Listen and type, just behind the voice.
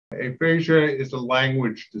aphasia is a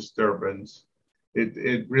language disturbance.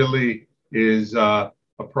 It really is a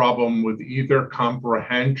problem with either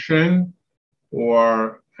comprehension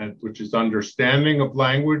which is understanding of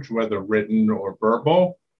language, whether written or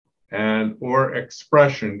verbal, or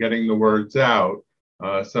expression, getting the words out.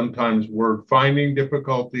 Sometimes word finding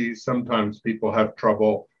difficulties. Sometimes people have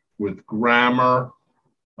trouble with grammar,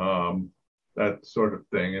 that sort of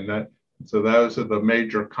thing. So those are the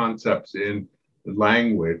major concepts in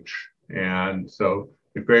language. And so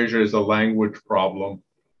aphasia is a language problem.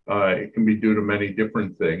 It can be due to many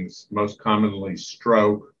different things, most commonly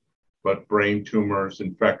stroke, but brain tumors,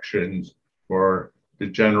 infections, or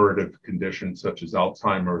degenerative conditions such as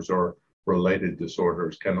Alzheimer's or related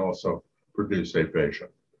disorders can also produce aphasia.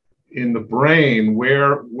 In the brain,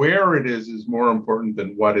 where it is more important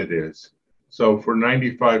than what it is. So for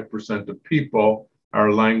 95% of people,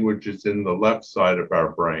 our language is in the left side of our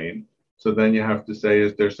brain. So then you have to say,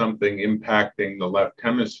 is there something impacting the left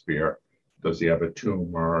hemisphere? Does he have a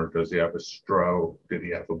tumor? Does he have a stroke? Did he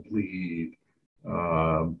have a bleed?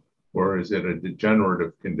 Or is it a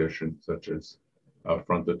degenerative condition such as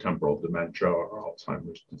frontotemporal dementia or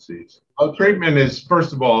Alzheimer's disease? Treatment is,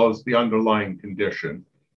 first of all, is the underlying condition,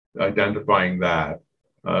 identifying that.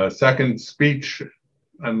 Second, speech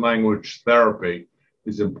and language therapy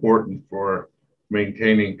is important for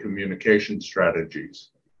maintaining communication strategies.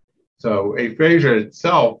 So aphasia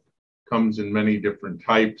itself comes in many different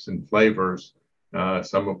types and flavors,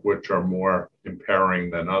 some of which are more impairing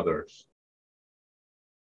than others.